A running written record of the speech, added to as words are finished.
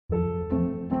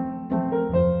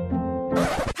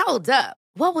Hold up.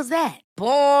 What was that?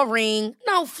 Boring.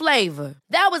 No flavor.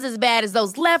 That was as bad as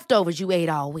those leftovers you ate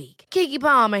all week. Keke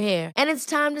Palmer here, and it's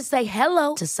time to say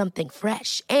hello to something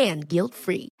fresh and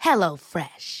guilt-free. Hello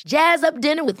Fresh. Jazz up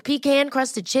dinner with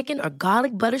pecan-crusted chicken or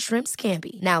garlic butter shrimp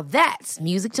scampi. Now that's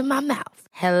music to my mouth.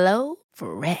 Hello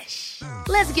Fresh.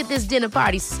 Let's get this dinner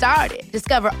party started.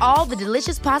 Discover all the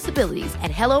delicious possibilities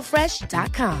at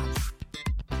hellofresh.com.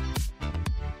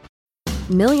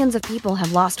 Millions of people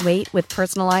have lost weight with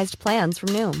personalized plans from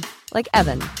Noom. Like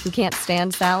Evan, who can't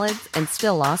stand salads and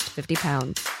still lost 50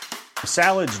 pounds.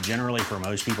 Salads generally for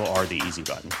most people are the easy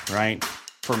button, right?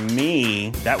 For me,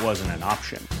 that wasn't an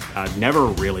option. I never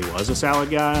really was a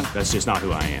salad guy. That's just not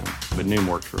who I am. But Noom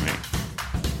worked for me.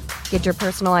 Get your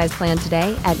personalized plan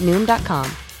today at Noom.com.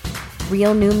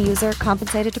 Real Noom user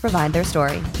compensated to provide their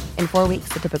story. In 4 weeks,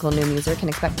 the typical Noom user can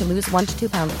expect to lose 1 to 2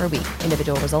 pounds per week.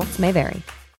 Individual results may vary.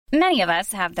 Many of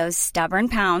us have those stubborn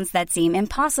pounds that seem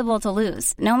impossible to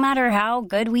lose, no matter how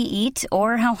good we eat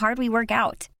or how hard we work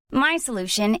out. My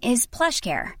solution is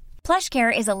PlushCare.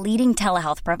 PlushCare is a leading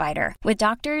telehealth provider with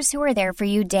doctors who are there for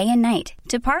you day and night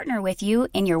to partner with you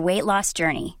in your weight loss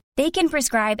journey. They can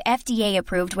prescribe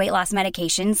FDA-approved weight loss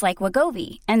medications like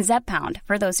Wegovy and Zepbound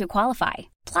for those who qualify.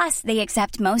 Plus, they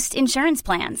accept most insurance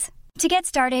plans. To get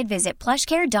started, visit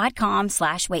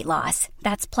plushcare.com/weightloss.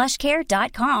 That's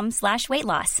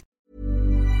plushcare.com/weightloss.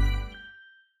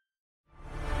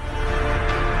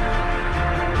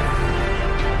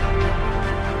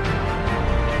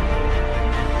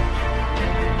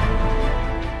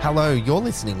 Hello, you're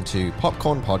listening to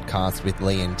Popcorn Podcast with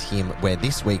Lee and Tim, where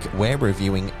this week we're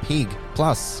reviewing Pig,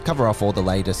 plus cover off all the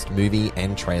latest movie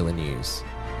and trailer news.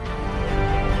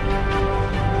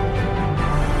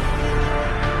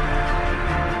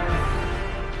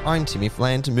 I'm Tim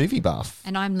Ifland, movie buff.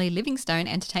 And I'm Lee Livingstone,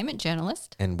 entertainment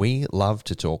journalist. And we love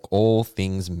to talk all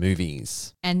things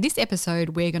movies. And this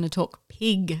episode, we're going to talk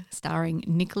Pig, starring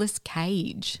Nicolas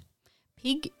Cage.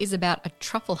 Pig is about a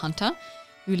truffle hunter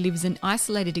who lives an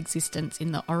isolated existence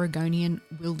in the Oregonian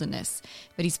wilderness,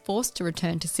 but he's forced to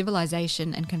return to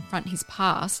civilization and confront his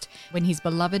past when his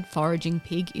beloved foraging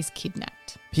pig is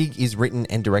kidnapped. Pig is written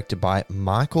and directed by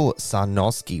Michael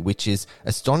Sarnowski, which is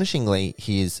astonishingly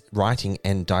his writing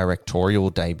and directorial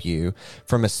debut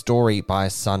from a story by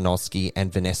Sarnowski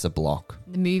and Vanessa Block.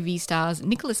 The movie stars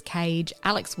Nicolas Cage,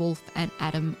 Alex Wolff and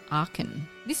Adam Arkin.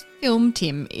 This film,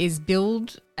 Tim, is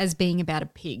billed as being about a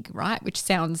pig, right? Which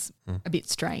sounds a bit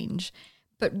strange.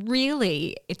 But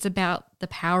really, it's about the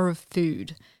power of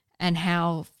food and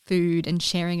how food and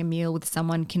sharing a meal with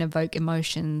someone can evoke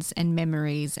emotions and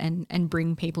memories and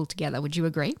bring people together. Would you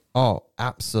agree? Oh,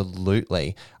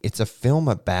 absolutely. It's a film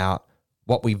about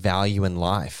what we value in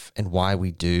life and why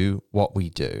we do what we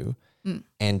do.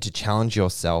 And to challenge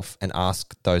yourself and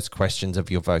ask those questions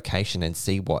of your vocation and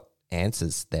see what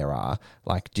answers there are.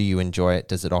 Like, do you enjoy it?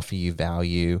 Does it offer you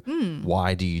value?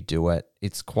 Why do you do it?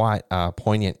 It's quite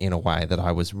poignant in a way that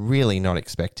I was really not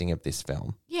expecting of this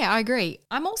film. Yeah, I agree.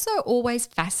 I'm also always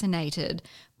fascinated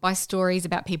by stories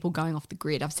about people going off the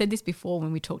grid. I've said this before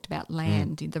when we talked about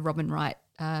Land, the Robin Wright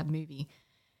movie.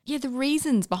 Yeah, the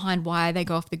reasons behind why they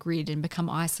go off the grid and become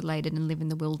isolated and live in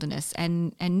the wilderness.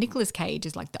 And Nicolas Cage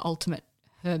is like the ultimate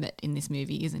hermit in this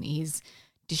movie, isn't he? He's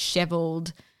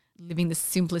disheveled, living the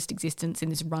simplest existence in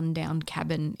this rundown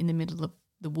cabin in the middle of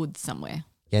the woods somewhere.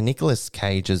 Yeah, Nicolas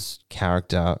Cage's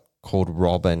character called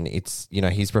Robin, it's, you know,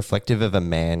 he's reflective of a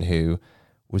man who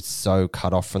was so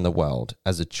cut off from the world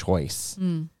as a choice.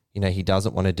 You know, he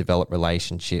doesn't want to develop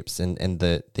relationships and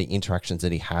the interactions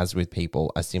that he has with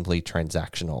people are simply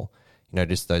transactional. You know,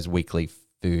 just those weekly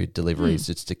food deliveries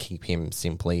just to keep him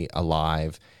simply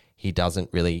alive. He doesn't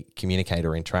really communicate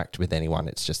or interact with anyone.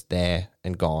 It's just there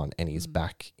and gone, and he's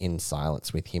back in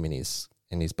silence with him and his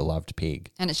beloved pig.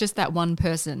 And it's just that one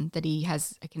person that he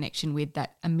has a connection with,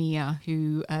 that Amir,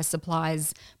 who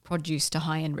supplies produce to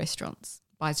high-end restaurants,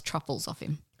 buys truffles off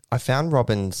him. I found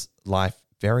Robin's life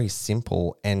very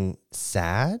simple and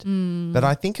sad, but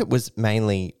I think it was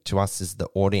mainly to us as the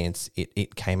audience,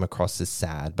 it came across as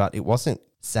sad, but it wasn't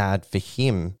sad for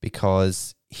him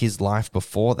because his life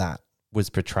before that was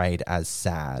portrayed as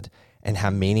sad and how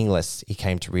meaningless he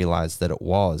came to realize that it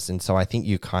was. And so I think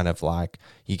you kind of like,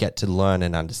 you get to learn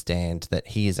and understand that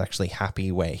he is actually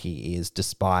happy where he is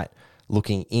despite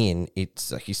looking in,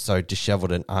 he's so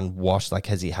disheveled and unwashed, like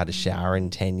has he had a shower in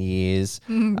 10 years,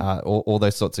 all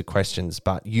those sorts of questions.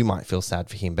 But you might feel sad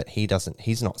for him, but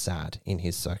he's not sad in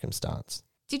his circumstance.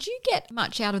 Did you get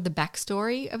much out of the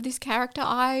backstory of this character?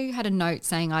 I had a note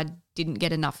saying I didn't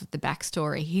get enough of the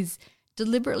backstory. He's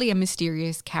deliberately a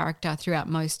mysterious character throughout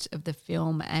most of the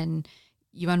film, and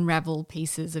you unravel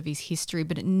pieces of his history,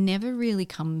 but it never really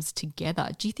comes together.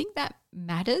 Do you think that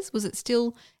matters? Was it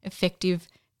still effective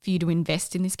for you to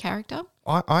invest in this character?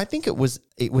 I think it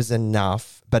was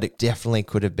enough, but it definitely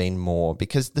could have been more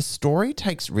because the story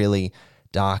takes really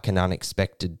dark and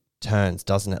unexpected turns,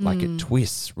 doesn't it? Like it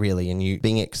twists really, and you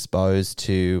being exposed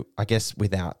to, I guess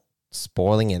without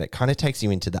spoiling it, it kind of takes you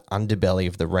into the underbelly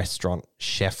of the restaurant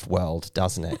chef world,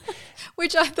 doesn't it?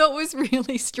 Which I thought was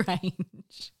really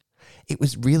strange. It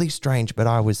was really strange, but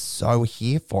I was so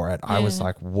here for it. I was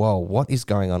like, whoa, what is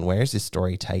going on? Where is this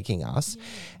story taking us?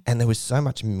 And there was so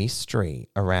much mystery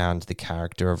around the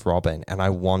character of Robin, and I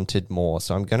wanted more.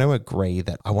 So I'm going to agree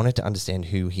that I wanted to understand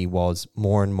who he was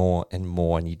more and more and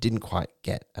more, and you didn't quite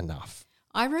get enough.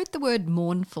 I wrote the word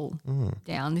mournful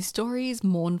down. This story is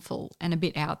mournful and a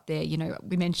bit out there. You know,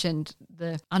 we mentioned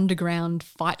the underground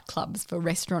fight clubs for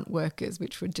restaurant workers,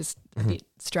 which were just a bit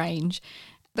strange.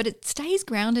 But it stays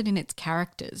grounded in its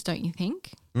characters, don't you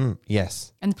think?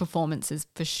 Yes. And the performances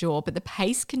for sure, but the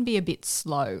pace can be a bit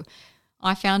slow.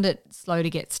 I found it slow to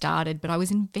get started, but I was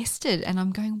invested and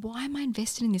I'm going, why am I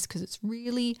invested in this? Because it's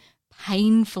really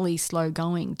painfully slow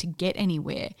going to get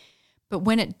anywhere. But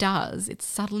when it does, it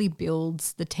subtly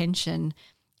builds the tension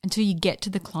until you get to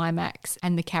the climax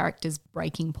and the character's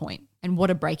breaking point. And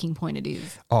what a breaking point it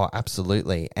is. Oh,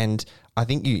 absolutely. And I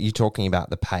think you're talking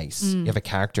about the pace. You have a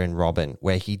character in Robin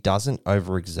where he doesn't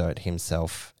overexert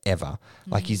himself ever.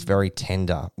 Like he's very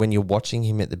tender. When you're watching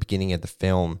him at the beginning of the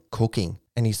film cooking,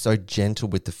 and he's so gentle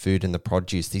with the food and the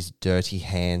produce, these dirty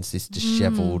hands, this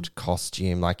disheveled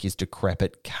costume, like his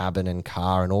decrepit cabin and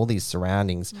car and all these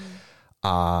surroundings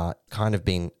are kind of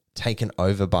being taken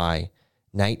over by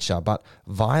nature. But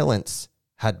violence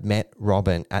had met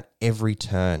Robin at every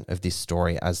turn of this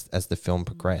story as the film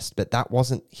progressed. But that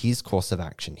wasn't his course of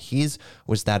action. His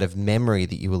was that of memory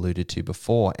that you alluded to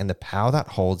before, and the power that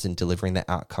holds in delivering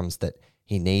the outcomes that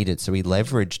he needed. So he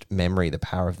leveraged memory, the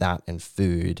power of that, and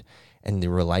food, and the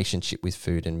relationship with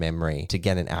food and memory to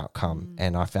get an outcome.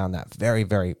 And I found that very,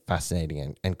 very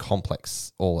fascinating and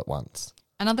complex all at once.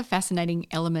 Another fascinating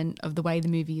element of the way the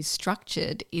movie is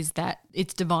structured is that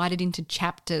it's divided into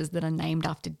chapters that are named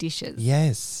after dishes.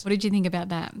 Yes. What did you think about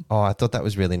that? Oh, I thought that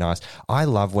was really nice. I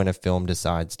love when a film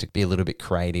decides to be a little bit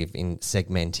creative in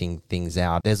segmenting things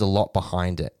out. There's a lot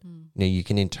behind it. You know, you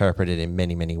can interpret it in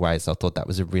many, many ways. I thought that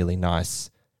was a really nice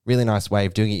way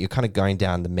of doing it. You're kind of going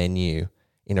down the menu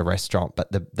in a restaurant,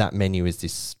 but that menu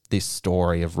is this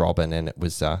story of Robin, and it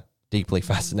was deeply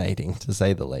fascinating, to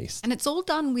say the least. And it's all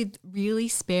done with really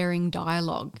sparing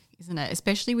dialogue, isn't it?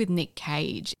 Especially with Nick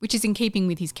Cage, which is in keeping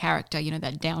with his character, you know,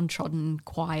 that downtrodden,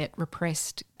 quiet,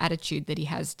 repressed attitude that he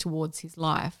has towards his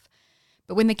life.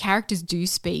 But when the characters do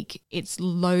speak, it's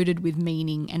loaded with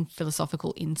meaning and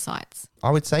philosophical insights. I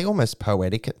would say almost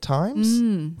poetic at times,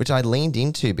 which I leaned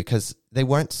into because they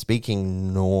weren't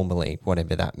speaking normally,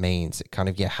 whatever that means. It kind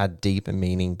of had deeper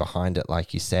meaning behind it,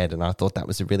 like you said, and I thought that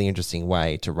was a really interesting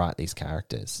way to write these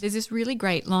characters. There's this really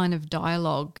great line of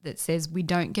dialogue that says we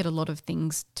don't get a lot of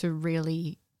things to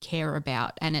really care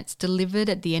about, and it's delivered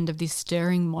at the end of this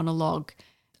stirring monologue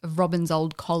of Robin's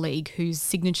old colleague whose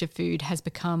signature food has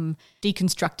become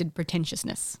deconstructed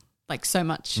pretentiousness, like so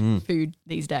much food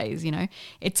these days, you know.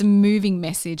 It's a moving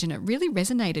message and it really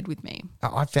resonated with me.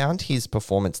 I found his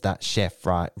performance, that chef,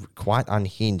 right, quite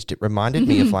unhinged. It reminded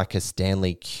me of like a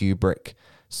Stanley Kubrick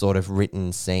sort of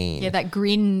written scene. Yeah, that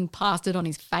grin plastered on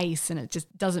his face and it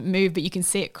just doesn't move, but you can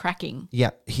see it cracking.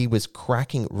 Yeah, he was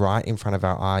cracking right in front of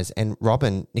our eyes. And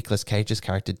Robin, Nicolas Cage's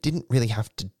character, didn't really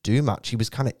have to do much. He was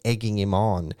kind of egging him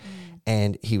on.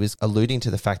 And he was alluding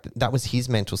to the fact that that was his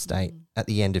mental state at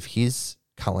the end of his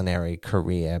culinary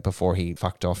career before he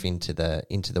fucked off into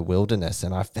the wilderness.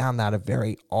 And I found that a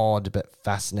very odd but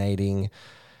fascinating,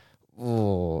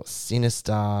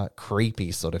 sinister,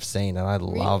 creepy sort of scene. And I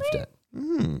loved it.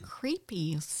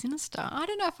 Creepy, sinister. I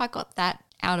don't know if I got that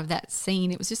out of that scene.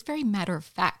 It was just very matter of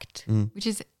fact, which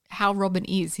is how Robin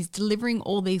is. He's delivering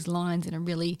all these lines in a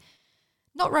really,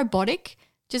 not robotic,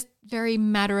 just very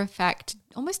matter of fact,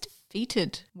 almost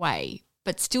defeated way,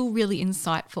 but still really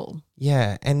insightful.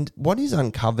 Yeah, and what is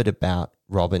uncovered about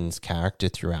Robin's character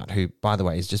throughout, who, by the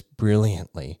way, is just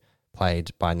brilliantly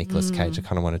played by Nicolas Cage. I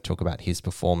kind of want to talk about his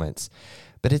performance.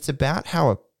 But it's about how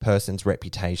a person's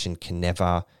reputation can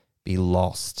never be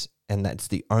lost and that's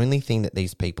the only thing that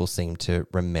these people seem to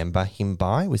remember him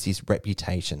by, was his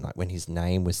reputation. Like when his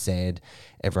name was said,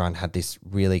 everyone had this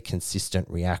really consistent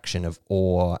reaction of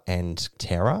awe and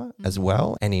terror as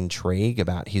well, and intrigue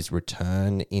about his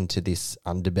return into this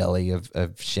underbelly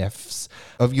of chefs.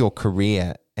 Of your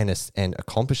career and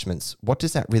accomplishments, what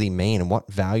does that really mean, and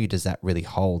what value does that really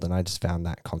hold? And I just found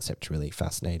that concept really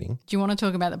fascinating. Do you want to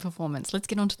talk about the performance? Let's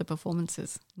get on to the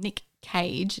performances. Nick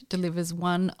Cage delivers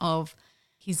one of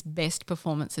his best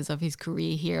performances of his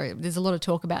career here. There's a lot of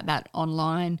talk about that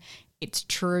online. It's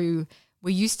true.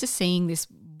 We're used to seeing this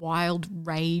wild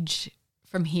rage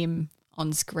from him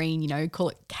on screen, call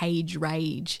it cage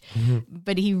rage.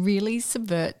 But he really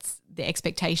subverts the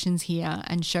expectations here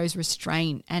and shows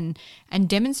restraint and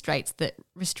demonstrates that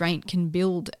restraint can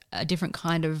build a different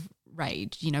kind of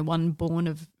rage, one born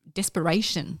of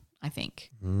desperation, I think.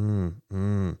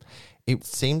 It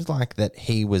seems like that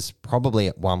he was probably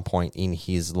at one point in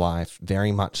his life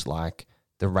very much like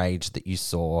the rage that you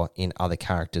saw in other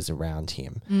characters around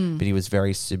him. But he was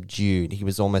very subdued. He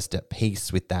was almost at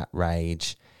peace with that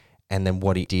rage. And then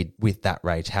what he did with that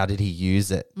rage, how did he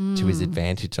use it to his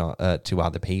advantage to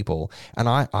other people? And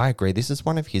I agree, this is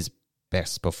one of his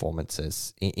best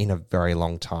performances in a very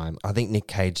long time. I think Nick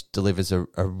Cage delivers a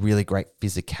really great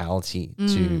physicality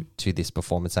to this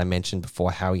performance. I mentioned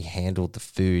before how he handled the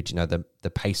food, the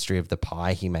pastry of the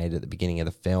pie he made at the beginning of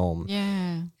the film.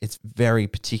 Yeah. It's very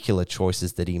particular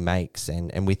choices that he makes,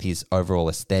 and with his overall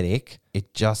aesthetic,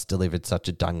 it just delivered such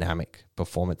a dynamic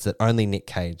performance that only Nick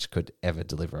Cage could ever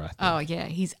deliver, I think. Oh, yeah.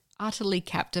 He's utterly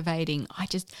captivating. I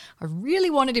really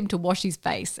wanted him to wash his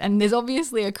face, and there's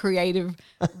obviously a creative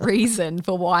reason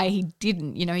for why he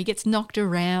didn't. He gets knocked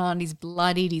around, he's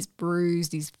bloodied, he's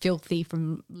bruised, he's filthy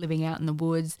from living out in the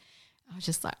woods. I was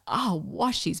just like,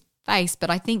 wash his face.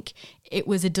 But I think it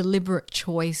was a deliberate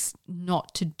choice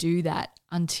not to do that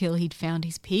until he'd found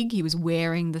his pig. He was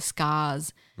wearing the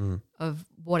scars of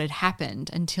what had happened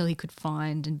until he could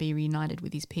find and be reunited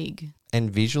with his pig.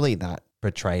 And visually that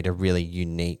portrayed a really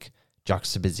unique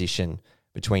juxtaposition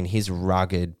between his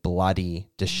rugged, bloody,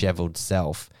 disheveled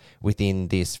self within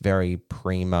this very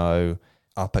primo,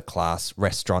 upper-class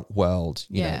restaurant world.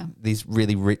 You know, these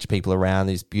really rich people around,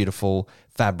 these beautiful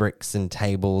fabrics and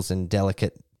tables and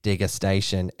delicate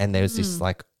degustation, and there was this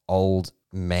like old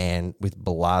man with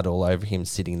blood all over him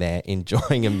sitting there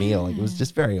enjoying a meal. It was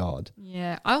just very odd.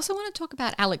 Yeah. I also want to talk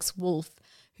about Alex Wolff,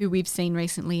 who we've seen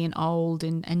recently in Old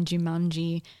and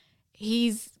Jumanji.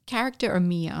 His character,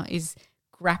 Amir, is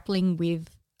grappling with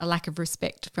a lack of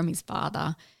respect from his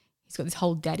father. He's got this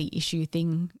whole daddy issue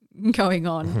thing going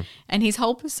on. And his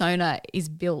whole persona is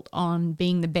built on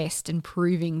being the best and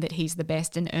proving that he's the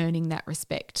best and earning that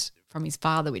respect from his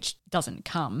father, which doesn't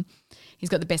come. He's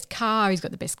got the best car, he's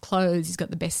got the best clothes, he's got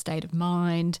the best state of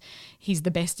mind. He's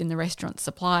the best in the restaurant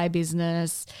supply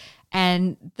business.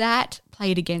 And that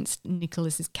played against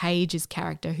Nicolas Cage's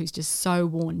character, who's just so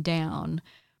worn down,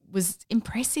 was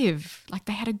impressive. Like,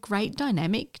 they had a great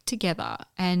dynamic together,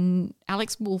 and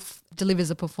Alex Wolff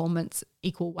delivers a performance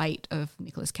equal weight of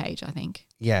Nicolas Cage, I think.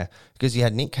 Yeah, because you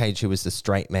had Nick Cage, who was the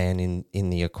straight man in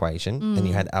the equation, and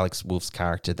you had Alex Wolff's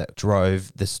character that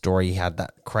drove the story. He had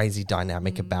that crazy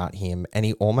dynamic about him, and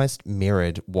he almost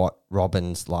mirrored what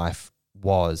Robin's life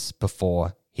was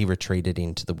before he retreated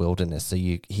into the wilderness. So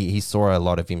he saw a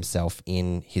lot of himself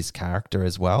in his character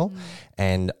as well.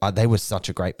 And they were such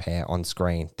a great pair on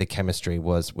screen. The chemistry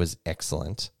was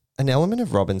excellent. An element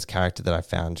of Robin's character that I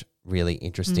found really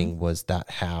interesting was that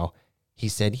how he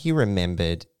said he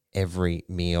remembered every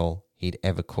meal he'd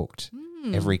ever cooked,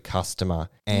 every customer.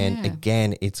 And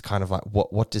again, it's kind of like,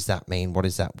 what does that mean? What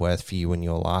is that worth for you in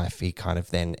your life? He kind of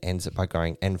then ends it by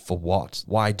going, and for what?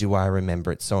 Why do I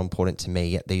remember? It's so important to me,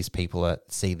 yet these people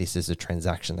see this as a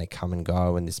transaction. They come and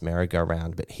go in this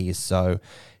merry-go-round, but he is so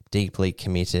deeply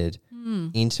committed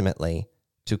intimately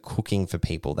to cooking for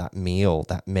people, that meal,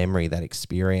 that memory, that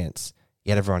experience,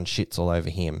 yet everyone shits all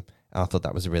over him. And I thought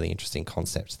that was a really interesting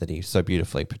concept that he so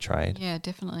beautifully portrayed. Yeah,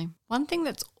 definitely. One thing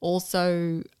that's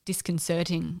also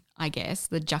disconcerting, I guess,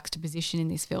 the juxtaposition in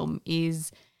this film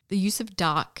is the use of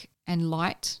dark and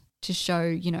light to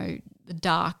show, the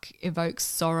dark evokes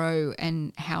sorrow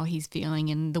and how he's feeling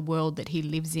in the world that he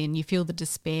lives in. You feel the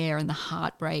despair and the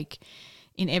heartbreak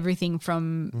in everything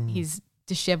from his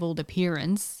disheveled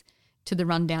appearance to the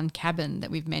rundown cabin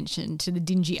that we've mentioned, to the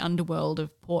dingy underworld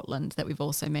of Portland that we've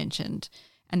also mentioned,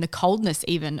 and the coldness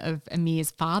even of Amir's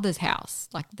father's house.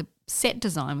 Like, the set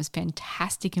design was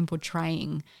fantastic in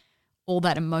portraying all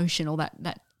that emotion, all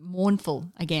that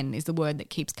mournful, again, is the word that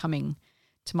keeps coming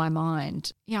to my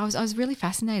mind. Yeah, I was really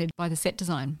fascinated by the set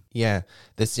design. Yeah,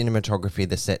 the cinematography,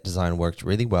 the set design worked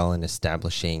really well in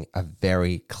establishing a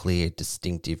very clear,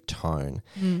 distinctive tone.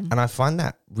 And I find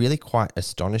that really quite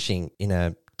astonishing in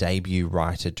a debut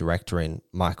writer-director in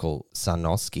Michael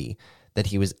Sarnowski, that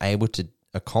he was able to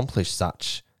accomplish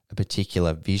such a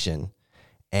particular vision,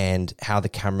 and how the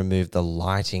camera moved, the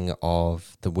lighting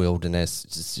of the wilderness,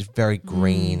 just very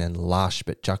green and lush,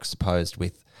 but juxtaposed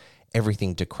with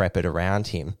everything decrepit around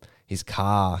him, his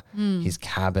car, his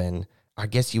cabin. I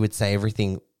guess you would say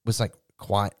everything was like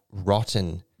quite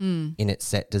rotten in its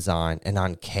set design and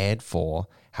uncared for.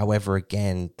 However,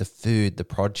 again, the food, the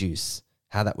produce,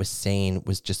 how that was seen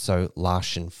was just so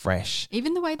lush and fresh.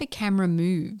 Even the way the camera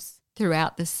moves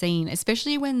throughout the scene,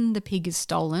 especially when the pig is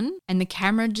stolen and the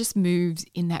camera just moves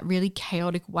in that really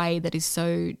chaotic way that is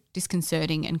so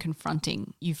disconcerting and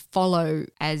confronting. You follow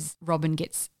as Robin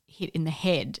gets hit in the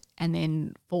head and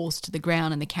then falls to the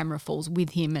ground and the camera falls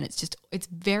with him, and it's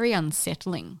very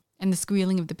unsettling. And the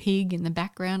squealing of the pig in the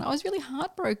background. I was really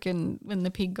heartbroken when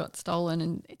the pig got stolen,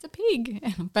 and it's a pig.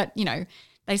 But, you know,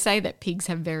 they say that pigs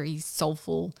have very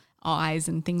soulful eyes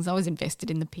and things. I was invested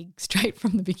in the pig straight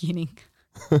from the beginning.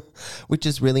 Which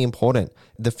is really important.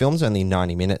 The film's only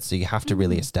 90 minutes, so you have to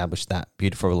really establish that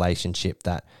beautiful relationship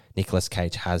that Nicolas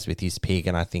Cage has with his pig,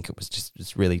 and I think it was just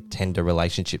this really tender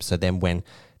relationship. So then when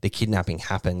the kidnapping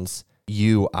happens,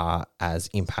 you are as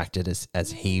impacted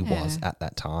as he was at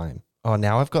that time. Oh,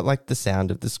 now I've got like the sound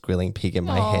of the squealing pig in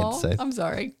my head. So I'm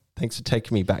sorry. Thanks for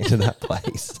taking me back to that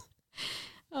place.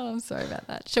 Oh, I'm sorry about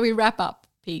that. Shall we wrap up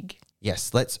Pig?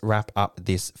 Yes, let's wrap up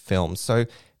this film. So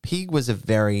Pig was a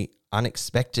very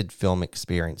unexpected film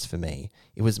experience for me.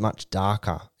 It was much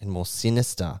darker and more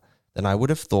sinister than I would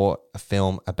have thought a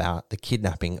film about the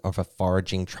kidnapping of a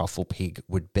foraging truffle pig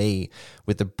would be,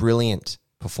 with a brilliant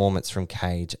performance from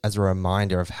Cage as a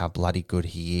reminder of how bloody good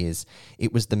he is.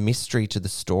 It was the mystery to the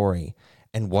story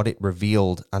and what it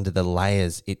revealed under the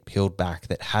layers it peeled back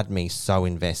that had me so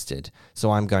invested.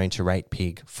 So I'm going to rate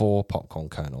Pig 4 popcorn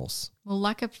kernels. Well,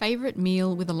 like a favourite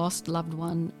meal with a lost loved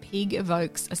one, Pig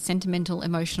evokes a sentimental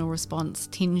emotional response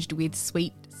tinged with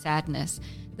sweet sadness.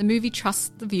 The movie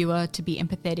trusts the viewer to be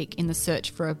empathetic in the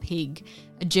search for a pig,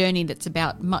 a journey that's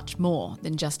about much more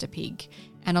than just a pig,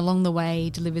 and along the way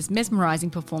delivers mesmerising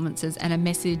performances and a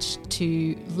message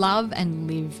to love and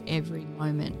live every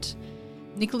moment.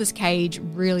 Nicolas Cage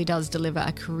really does deliver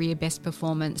a career best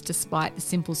performance despite the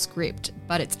simple script,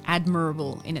 but it's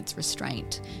admirable in its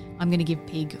restraint. I'm going to give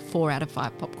Pig 4 out of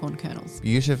 5 popcorn kernels.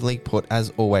 Beautifully put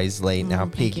as always, Lee. Now,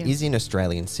 Pig you. is in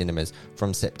Australian cinemas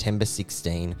from September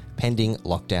 16, pending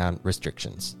lockdown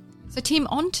restrictions. So, Tim,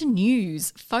 on to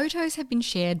news. Photos have been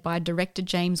shared by director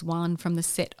James Wan from the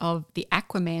set of the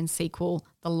Aquaman sequel,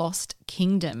 The Lost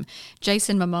Kingdom.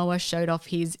 Jason Momoa showed off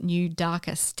his new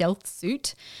darker stealth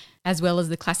suit, as well as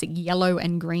the classic yellow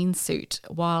and green suit,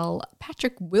 while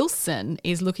Patrick Wilson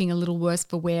is looking a little worse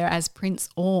for wear as Prince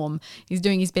Orm. He's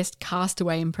doing his best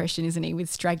Castaway impression, isn't he, with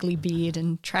straggly beard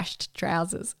and trashed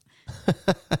trousers.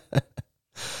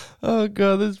 Oh,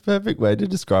 God, that's a perfect way to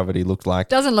describe what he looked like.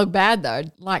 Doesn't look bad, though.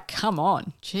 Like, come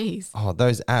on. Jeez. Oh,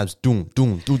 those abs, doom,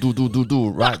 doom, do, do, do, do, do,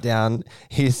 right down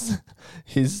his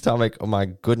stomach. Oh, my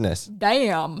goodness.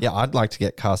 Damn. Yeah, I'd like to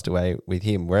get cast away with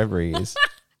him wherever he is.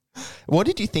 What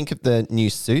did you think of the new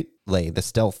suit, Lee, the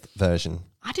stealth version?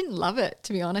 I didn't love it,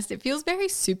 to be honest. It feels very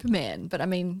Superman, but I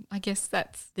mean, I guess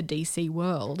that's the DC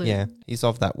world. Yeah, he's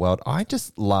of that world. I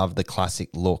just love the classic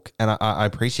look, and I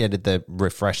appreciated the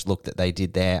refreshed look that they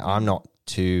did there. I'm not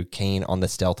too keen on the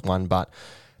stealth one, but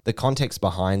the context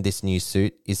behind this new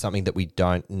suit is something that we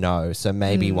don't know. So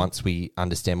maybe once we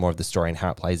understand more of the story and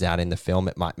how it plays out in the film,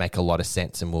 it might make a lot of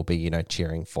sense and we'll be,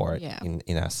 cheering for it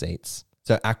in our seats.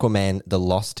 So Aquaman, The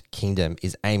Lost Kingdom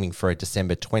is aiming for a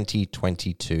December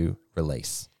 2022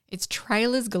 release. It's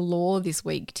trailers galore this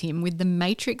week, Tim, with The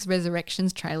Matrix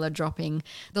Resurrections trailer dropping.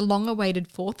 The long-awaited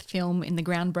fourth film in the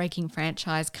groundbreaking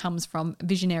franchise comes from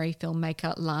visionary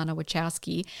filmmaker Lana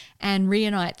Wachowski and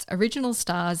reunites original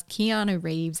stars Keanu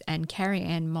Reeves and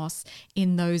Carrie-Anne Moss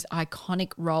in those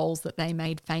iconic roles that they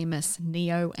made famous,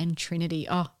 Neo and Trinity.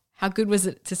 Oh, how good was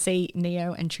it to see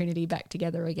Neo and Trinity back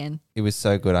together again? It was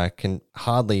so good. I can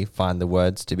hardly find the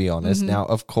words, to be honest. Now,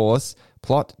 of course,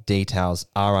 plot details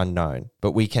are unknown,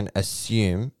 but we can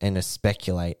assume and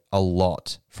speculate a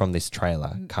lot from this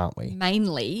trailer, can't we?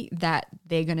 Mainly that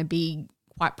they're going to be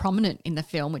quite prominent in the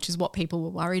film, which is what people were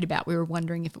worried about. We were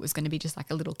wondering if it was going to be just like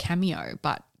a little cameo,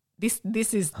 but this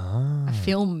is a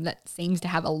film that seems to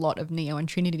have a lot of Neo and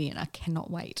Trinity, and I cannot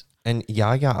wait. And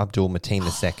Yahya Abdul-Mateen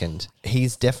II,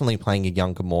 he's definitely playing a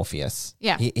younger Morpheus.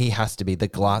 Yeah. He has to be.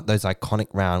 Those iconic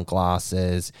round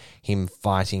glasses, him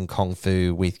fighting Kung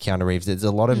Fu with Keanu Reeves. There's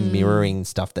a lot of mirroring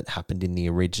stuff that happened in the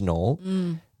original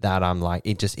that I'm like,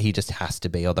 he just has to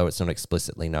be, although it's not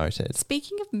explicitly noted.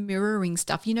 Speaking of mirroring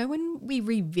stuff, you know, when we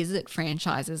revisit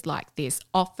franchises like this,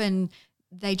 often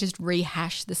they just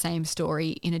rehash the same story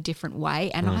in a different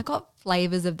way. And I got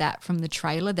flavors of that from the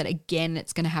trailer that, again,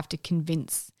 it's going to have to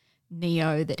convince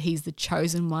Neo that he's the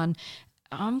chosen one.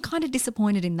 I'm kind of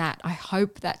disappointed in that. I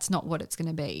hope that's not what it's going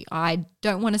to be. I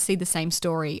don't want to see the same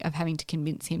story of having to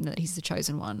convince him that he's the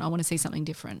chosen one. I want to see something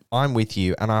different. I'm with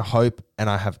you, and I hope and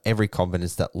I have every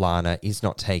confidence that Lana is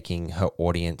not taking her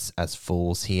audience as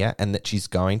fools here, and that she's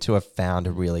going to have found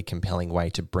a really compelling way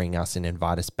to bring us and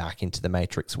invite us back into the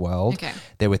Matrix world. Okay.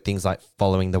 There were things like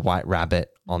following the white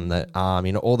rabbit on the arm,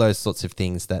 you know, all those sorts of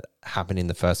things that happened in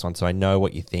the first one. So I know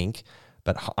what you think,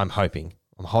 but I'm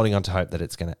holding on to hope that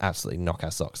it's going to absolutely knock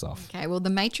our socks off. Okay, well, The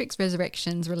Matrix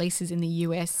Resurrections releases in the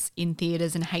US in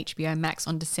theatres and HBO Max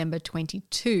on December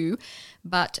 22,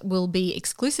 but will be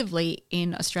exclusively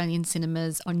in Australian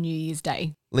cinemas on New Year's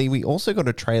Day. Lee, we also got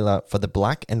a trailer for the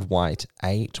black and white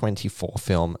A24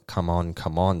 film Come On,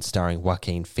 Come On, starring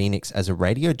Joaquin Phoenix as a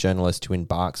radio journalist who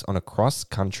embarks on a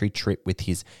cross-country trip with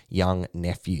his young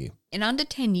nephew. In under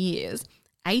 10 years,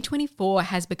 A24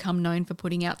 has become known for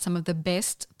putting out some of the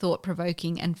best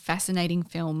thought-provoking and fascinating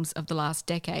films of the last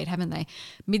decade, haven't they?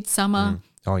 Midsummer,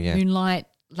 Oh, yeah. Moonlight,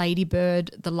 Lady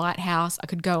Bird, The Lighthouse. I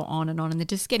could go on, and they're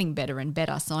just getting better and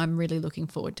better. So I'm really looking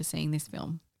forward to seeing this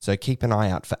film. So keep an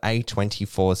eye out for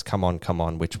A24's Come On, Come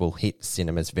On, which will hit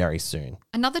cinemas very soon.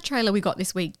 Another trailer we got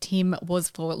this week, Tim,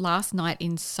 was for Last Night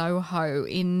in Soho.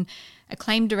 In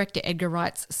acclaimed director Edgar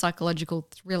Wright's psychological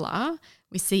thriller,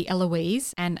 we see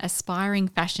Eloise, an aspiring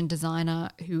fashion designer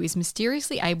who is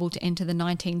mysteriously able to enter the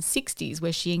 1960s,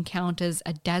 where she encounters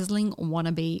a dazzling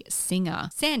wannabe singer,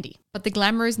 Sandy. But the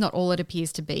glamour is not all it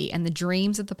appears to be, and the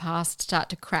dreams of the past start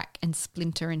to crack and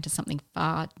splinter into something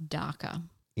far darker.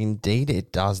 Indeed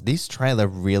it does. This trailer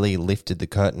really lifted the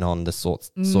curtain on the sort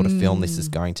of film this is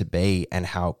going to be and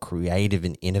how creative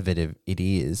and innovative it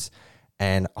is.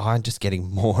 And I'm just getting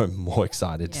more and more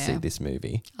excited to see this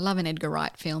movie. I love an Edgar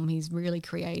Wright film. He's really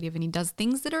creative and he does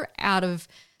things that are out of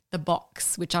the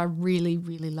box, which I really,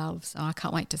 really love. So I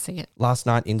can't wait to see it. Last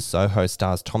Night in Soho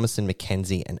stars Thomasin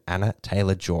McKenzie and Anna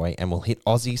Taylor-Joy and will hit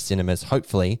Aussie cinemas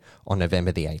hopefully on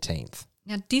November the 18th.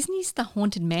 Now, Disney's The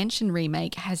Haunted Mansion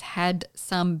remake has had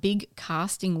some big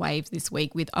casting waves this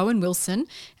week, with Owen Wilson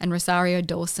and Rosario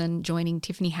Dawson joining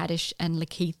Tiffany Haddish and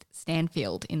Lakeith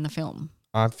Stanfield in the film.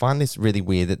 I find this really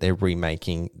weird that they're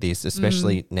remaking this,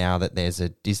 especially now that there's a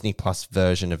Disney Plus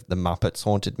version of The Muppets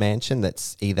Haunted Mansion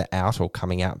that's either out or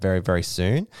coming out very, very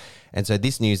soon. And so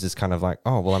this news is kind of like,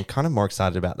 oh, well, I'm kind of more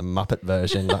excited about the Muppet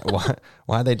version. Like,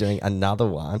 why are they doing another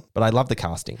one? But I love the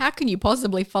casting. How can you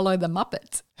possibly follow the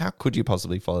Muppets? How could you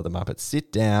possibly follow the Muppets?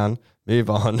 Sit down, move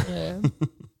on. Yeah.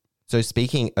 So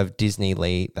speaking of Disney,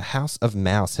 Lee, the House of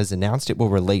Mouse has announced it will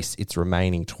release its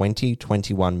remaining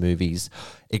 2021 movies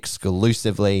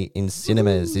exclusively in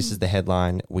cinemas. This is the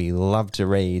headline we love to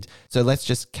read. So let's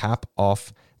just cap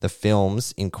off the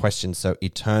films in question. So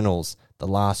Eternals, The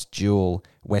Last Duel,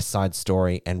 West Side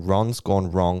Story, and Ron's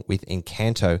Gone Wrong with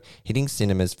Encanto hitting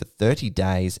cinemas for 30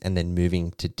 days and then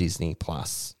moving to Disney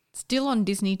Plus. Still on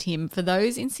Disney, Tim, for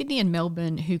those in Sydney and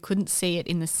Melbourne who couldn't see it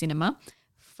in the cinema,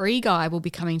 Free Guy will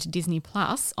be coming to Disney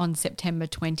Plus on September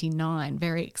 29.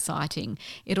 Very exciting.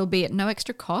 It'll be at no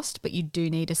extra cost, but you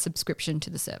do need a subscription to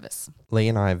the service. Lee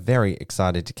and I are very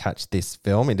excited to catch this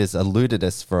film. It has eluded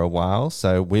us for a while,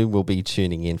 so we will be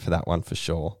tuning in for that one for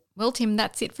sure. Well, Tim,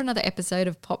 that's it for another episode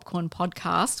of Popcorn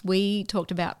Podcast. We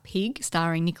talked about Pig,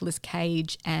 starring Nicolas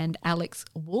Cage and Alex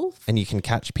Wolff. And you can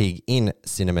catch Pig in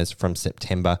cinemas from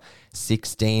September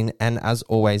 16. And as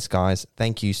always, guys,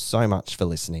 thank you so much for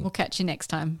listening. We'll catch you next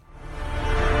time.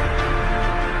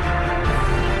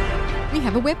 We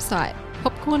have a website,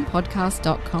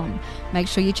 popcornpodcast.com. Make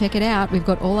sure you check it out. We've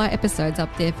got all our episodes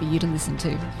up there for you to listen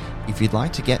to. If you'd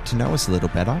like to get to know us a little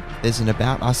better, there's an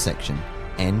About Us section.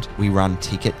 And we run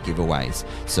ticket giveaways,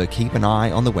 so keep an eye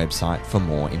on the website for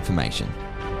more information.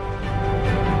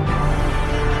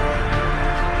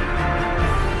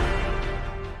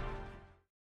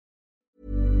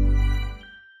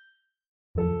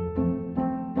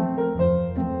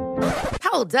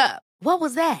 Hold up. What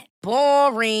was that?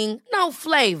 Boring. No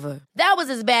flavor. That was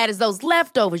as bad as those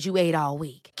leftovers you ate all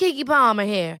week. Keke Palmer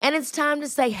here, and it's time to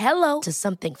say hello to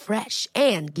something fresh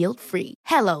and guilt-free.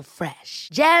 Hello Fresh.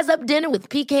 Jazz up dinner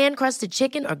with pecan-crusted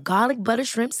chicken or garlic butter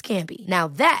shrimp scampi. Now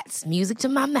that's music to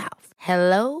my mouth.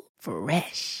 Hello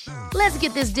Fresh. Let's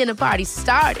get this dinner party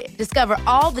started. Discover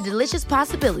all the delicious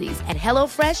possibilities at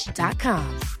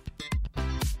HelloFresh.com.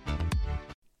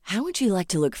 How would you like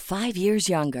to look 5 years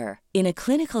younger? In a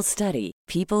clinical study,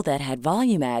 people that had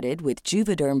volume added with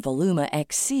Juvederm Voluma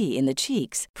XC in the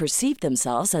cheeks perceived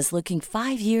themselves as looking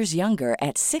 5 years younger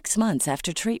at 6 months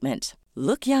after treatment.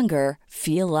 Look younger,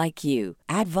 feel like you.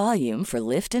 Add volume for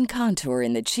lift and contour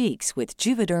in the cheeks with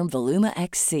Juvederm Voluma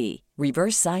XC.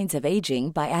 Reverse signs of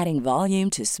aging by adding volume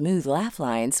to smooth laugh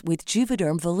lines with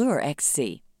Juvederm Volure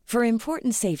XC. For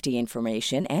important safety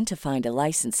information and to find a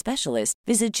licensed specialist,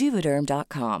 visit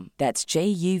Juvederm.com. That's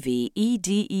JUVEDERM.com.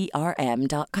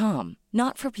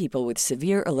 Not for people with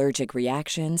severe allergic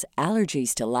reactions,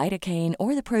 allergies to lidocaine,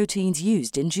 or the proteins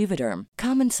used in Juvederm.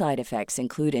 Common side effects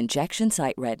include injection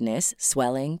site redness,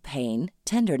 swelling, pain,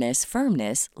 tenderness,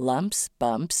 firmness, lumps,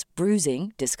 bumps,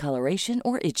 bruising, discoloration,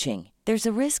 or itching. There's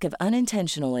a risk of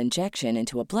unintentional injection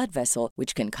into a blood vessel,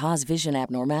 which can cause vision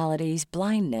abnormalities,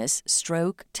 blindness,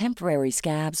 stroke, temporary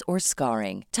scabs, or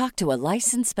scarring. Talk to a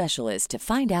licensed specialist to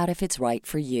find out if it's right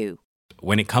for you.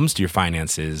 When it comes to your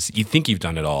finances, you think you've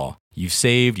done it all. You've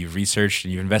saved, you've researched,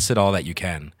 and you've invested all that you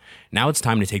can. Now it's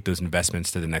time to take those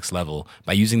investments to the next level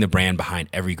by using the brand behind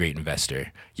every great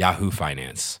investor, Yahoo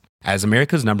Finance. As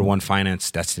America's #1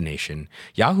 finance destination,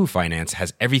 Yahoo Finance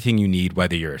has everything you need,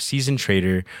 whether you're a seasoned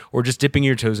trader or just dipping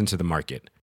your toes into the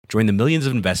market. Join the millions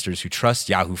of investors who trust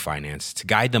Yahoo Finance to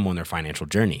guide them on their financial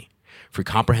journey. For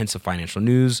comprehensive financial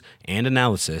news and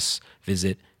analysis,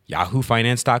 visit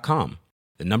yahoofinance.com,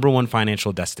 the #1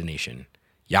 financial destination,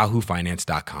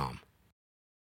 yahoofinance.com.